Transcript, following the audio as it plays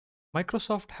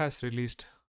Microsoft has released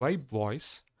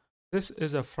VibeVoice. This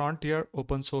is a frontier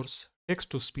open source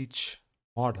text-to-speech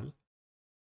model.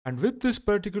 And with this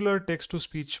particular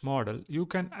text-to-speech model, you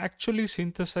can actually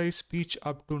synthesize speech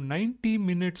up to 90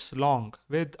 minutes long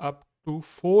with up to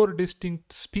 4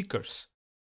 distinct speakers,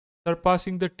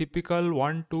 surpassing the typical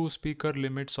 1-2 speaker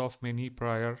limits of many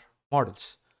prior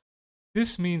models.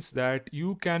 This means that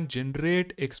you can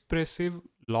generate expressive,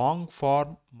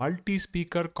 long-form,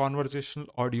 multi-speaker conversational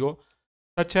audio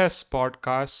such as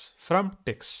podcasts from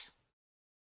text.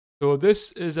 So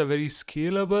this is a very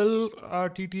scalable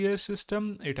TTS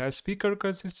system. It has speaker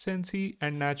consistency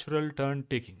and natural turn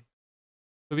taking.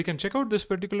 So we can check out this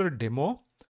particular demo.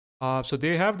 So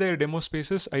they have their demo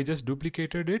spaces. I just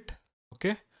duplicated it.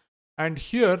 Okay. And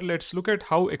here, let's look at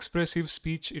how expressive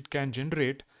speech it can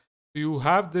generate. You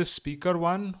have this speaker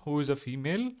 1 who is a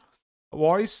female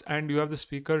voice, and you have the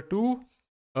speaker 2,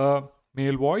 a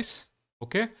male voice.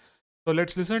 Okay. So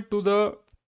let's listen to the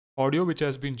audio which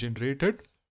has been generated.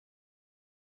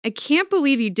 I can't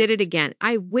believe you did it again.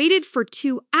 I waited for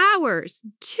 2 hours.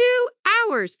 2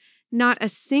 hours. Not a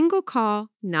single call,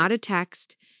 not a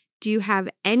text. Do you have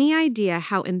any idea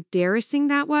how embarrassing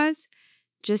that was?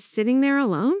 Just sitting there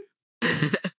alone?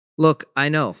 Look, I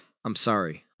know. I'm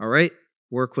sorry. All right?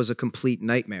 Work was a complete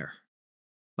nightmare.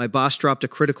 My boss dropped a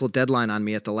critical deadline on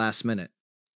me at the last minute.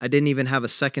 I didn't even have a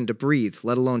second to breathe,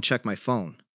 let alone check my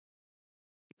phone.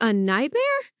 A nightmare?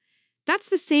 That's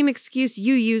the same excuse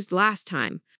you used last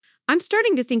time. I'm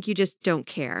starting to think you just don't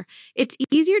care. It's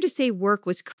easier to say work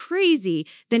was crazy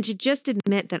than to just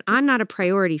admit that I'm not a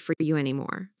priority for you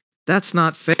anymore. That's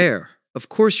not fair. Of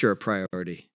course you're a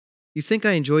priority. You think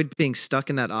I enjoyed being stuck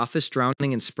in that office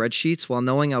drowning in spreadsheets while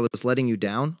knowing I was letting you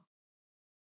down?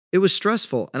 It was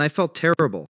stressful and I felt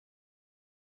terrible.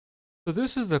 So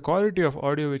this is the quality of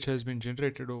audio which has been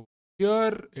generated over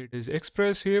here. It is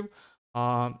expressive.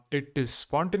 It is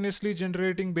spontaneously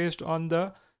generating based on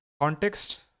the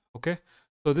context. Okay.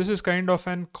 So this is kind of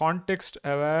an context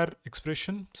aware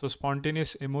expression. So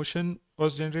spontaneous emotion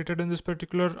was generated in this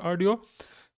particular audio.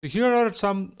 So here are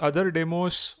some other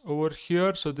demos over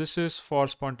here. So this is for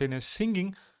spontaneous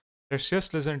singing. Let's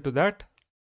just listen to that.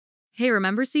 Hey,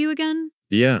 remember See You Again?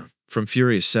 Yeah, from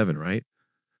Furious 7, right?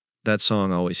 That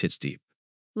song always hits deep.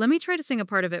 Let me try to sing a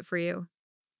part of it for you.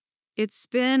 It's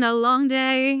been a long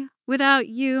day without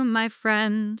you, my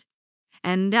friend,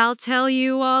 and I'll tell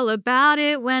you all about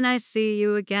it when I see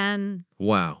you again.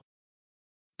 Wow.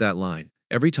 That line.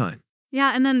 Every time.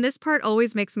 Yeah, and then this part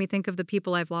always makes me think of the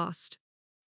people I've lost.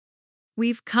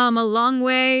 We've come a long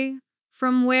way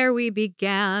from where we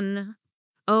began.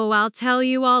 Oh, I'll tell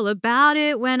you all about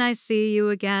it when I see you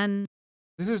again.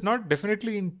 This is not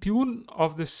definitely in tune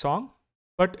of this song,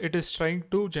 but it is trying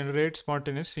to generate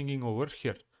spontaneous singing over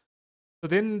here. So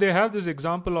then they have this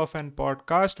example of an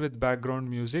podcast with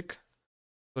background music.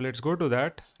 So let's go to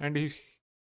that. And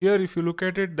here, if you look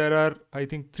at it, there are, I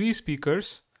think, 3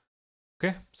 speakers.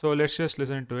 Okay, so let's just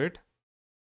listen to it.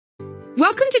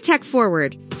 Welcome to Tech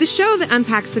Forward, the show that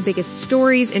unpacks the biggest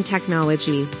stories in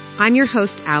technology. I'm your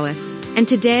host, Alice, and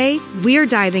today we are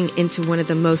diving into one of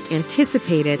the most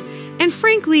anticipated and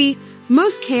frankly,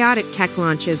 most chaotic tech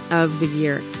launches of the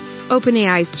year,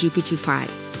 OpenAI's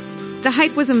GPT-5. The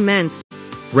hype was immense.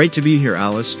 Great to be here,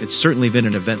 Alice. It's certainly been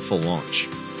an eventful launch.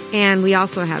 And we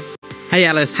also have Hey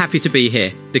Alice, happy to be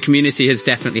here. The community has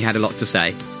definitely had a lot to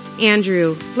say.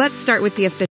 Andrew. Let's start with the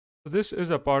official. So this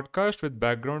is a podcast with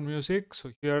background music.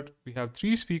 So here we have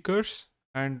 3 speakers,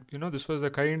 and this was the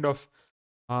kind of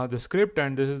the script,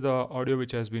 and this is the audio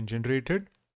which has been generated,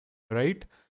 right?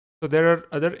 So there are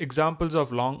other examples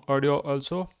of long audio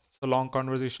also. So long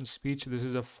conversation speech. This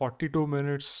is a 42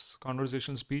 minutes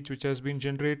conversation speech which has been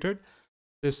generated.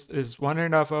 This is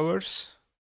 1.5 hours,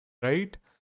 right?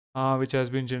 Which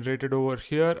has been generated over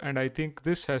here, and I think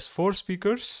this has 4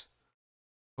 speakers.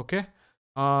 Okay.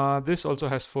 This also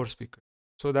has 4 speakers.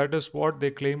 So that is what they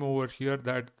claim over here,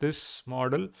 that this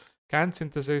model can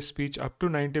synthesize speech up to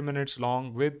 90 minutes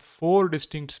long with 4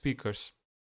 distinct speakers.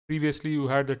 Previously, you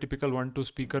had the typical 1-2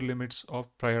 speaker limits of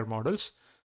prior models.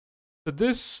 So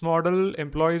this model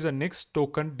employs a next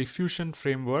token diffusion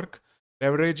framework,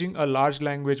 leveraging a large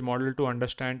language model to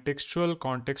understand textual,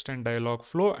 context, and dialogue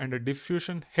flow, and a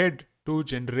diffusion head to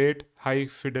generate high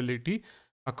fidelity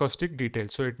acoustic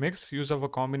details. So it makes use of a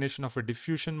combination of a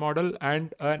diffusion model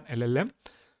and an LLM.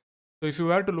 So if you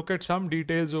were to look at some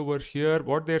details over here,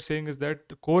 what they're saying is that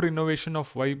the core innovation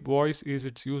of VibeVoice is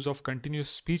its use of continuous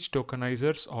speech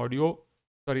tokenizers,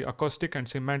 acoustic and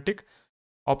semantic,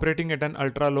 operating at an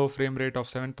ultra low frame rate of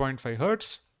 7.5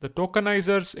 Hz. The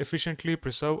tokenizers efficiently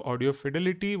preserve audio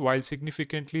fidelity while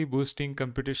significantly boosting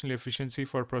computational efficiency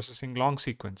for processing long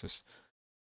sequences.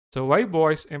 So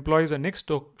VibeVoice employs a next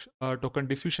token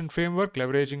diffusion framework,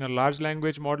 leveraging a large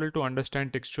language model to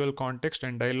understand textual context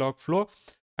and dialogue flow,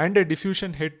 and a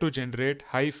diffusion head to generate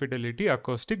high fidelity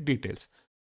acoustic details.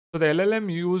 So the LLM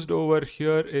used over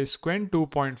here is Qwen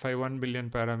 2.51 billion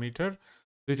parameter,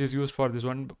 which is used for this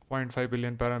 1.5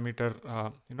 billion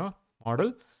parameter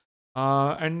model.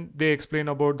 And they explain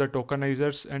about the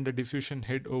tokenizers and the diffusion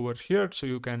head over here, so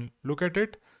you can look at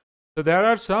it. So there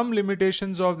are some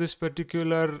limitations of this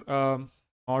particular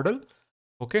model.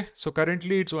 Okay, so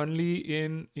currently it's only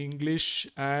in English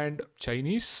and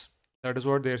Chinese. That is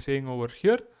what they're saying over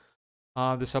here.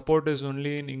 The support is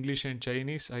only in English and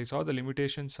Chinese. I saw the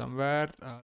limitation somewhere.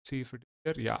 See if it is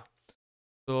here. Yeah.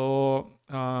 So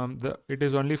it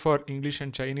is only for English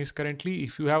and Chinese currently.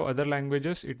 If you have other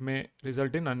languages, it may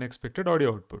result in unexpected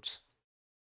audio outputs.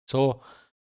 So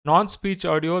non-speech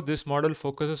audio, this model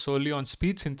focuses solely on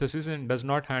speech synthesis and does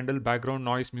not handle background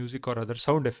noise, music, or other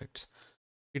sound effects.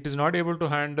 It is not able to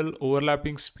handle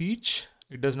overlapping speech.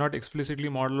 It does not explicitly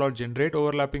model or generate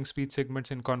overlapping speech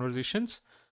segments in conversations.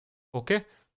 Okay,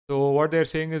 so what they're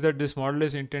saying is that this model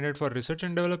is intended for research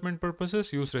and development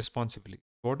purposes. Use responsibly.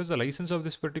 What is the license of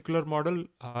this particular model?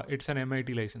 It's an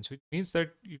MIT license, which means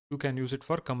that you can use it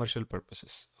for commercial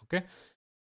purposes. Okay.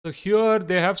 So here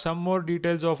they have some more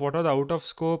details of what are the out of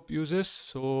scope uses.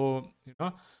 So,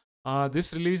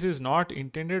 this release is not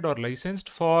intended or licensed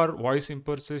for voice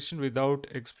impersonation without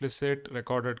explicit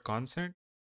recorded consent,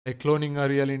 like cloning a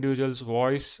real individual's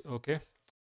voice. Okay.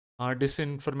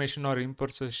 Disinformation or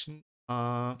impersonation,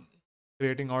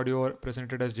 creating audio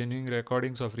presented as genuine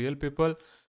recordings of real people.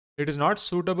 It is not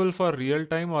suitable for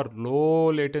real-time or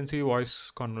low latency voice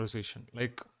conversation,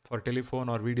 like for telephone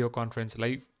or video conference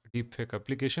live deepfake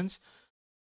applications.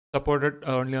 Supported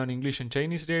only on English and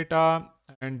Chinese data,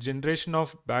 and generation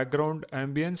of background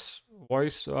ambience,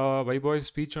 voice, VibeVoice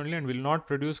speech only, and will not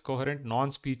produce coherent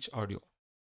non-speech audio.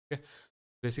 Okay,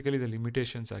 basically the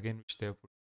limitations again which they have put,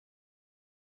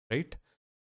 right?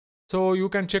 So you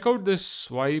can check out this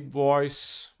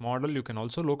VibeVoice model. You can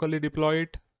also locally deploy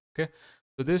it. Okay.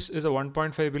 So this is a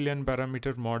 1.5 billion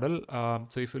parameter model.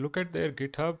 So if you look at their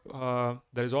GitHub,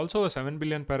 there is also a 7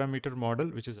 billion parameter model,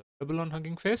 which is available on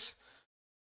Hugging Face,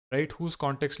 right? Whose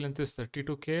context length is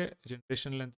 32K,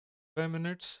 generation length 5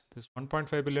 minutes. This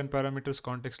 1.5 billion parameters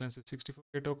context length is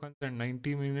 64K tokens, and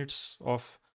 90 minutes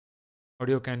of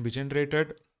audio can be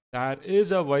generated. There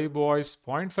is a VibeVoice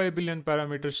 0.5 billion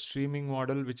parameter streaming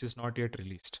model, which is not yet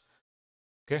released.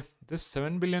 Okay, this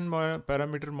 7 billion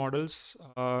parameter models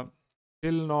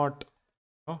still not,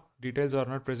 details are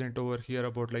not present over here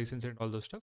about license and all those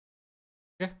stuff.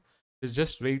 Okay, it's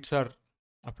just weights are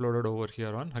uploaded over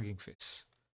here on Hugging Face.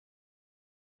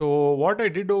 So what I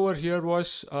did over here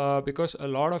was, because a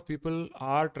lot of people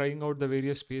are trying out the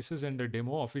various spaces and the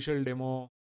demo, official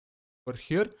demo over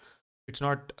here, it's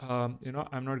not,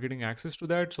 I'm not getting access to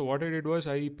that. So what I did was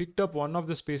I picked up one of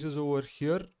the spaces over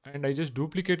here and I just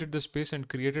duplicated the space and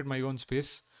created my own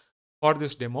space for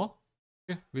this demo,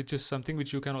 okay, which is something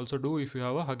which you can also do if you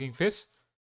have a Hugging Face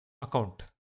account.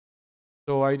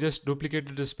 So I just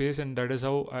duplicated the space, and that is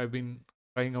how I've been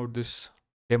trying out this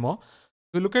demo.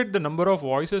 If you look at the number of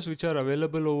voices which are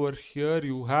available over here,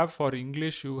 you have for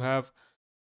English, you have,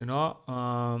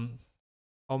 how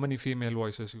many female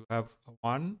voices? You have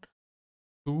 1,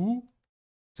 2,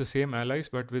 it's the same allies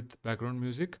but with background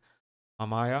music,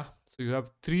 Amaya. So you have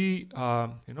 3,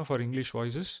 for English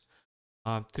voices,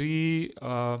 3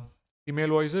 female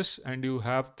voices, and you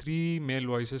have 3 male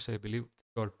voices, I believe,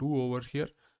 or 2 over here.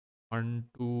 1,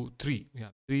 2, 3. Yeah,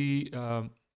 3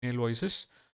 male voices.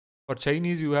 For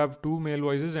Chinese, you have 2 male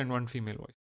voices and 1 female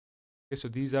voice. Okay, so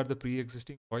these are the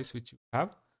pre-existing voice which you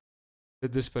have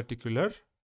with this particular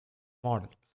model.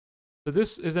 So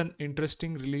this is an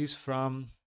interesting release from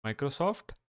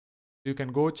Microsoft. You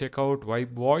can go check out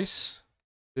VibeVoice.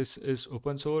 This is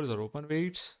open source or open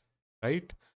weights,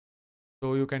 right?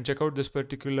 So you can check out this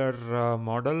particular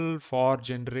model for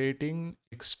generating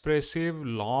expressive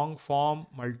long form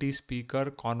multi-speaker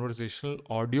conversational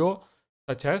audio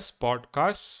such as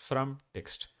podcasts from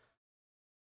text.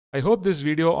 I hope this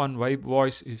video on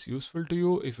VibeVoice is useful to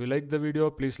you. If you like the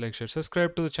video, please like, share,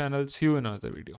 subscribe to the channel. See you in another video.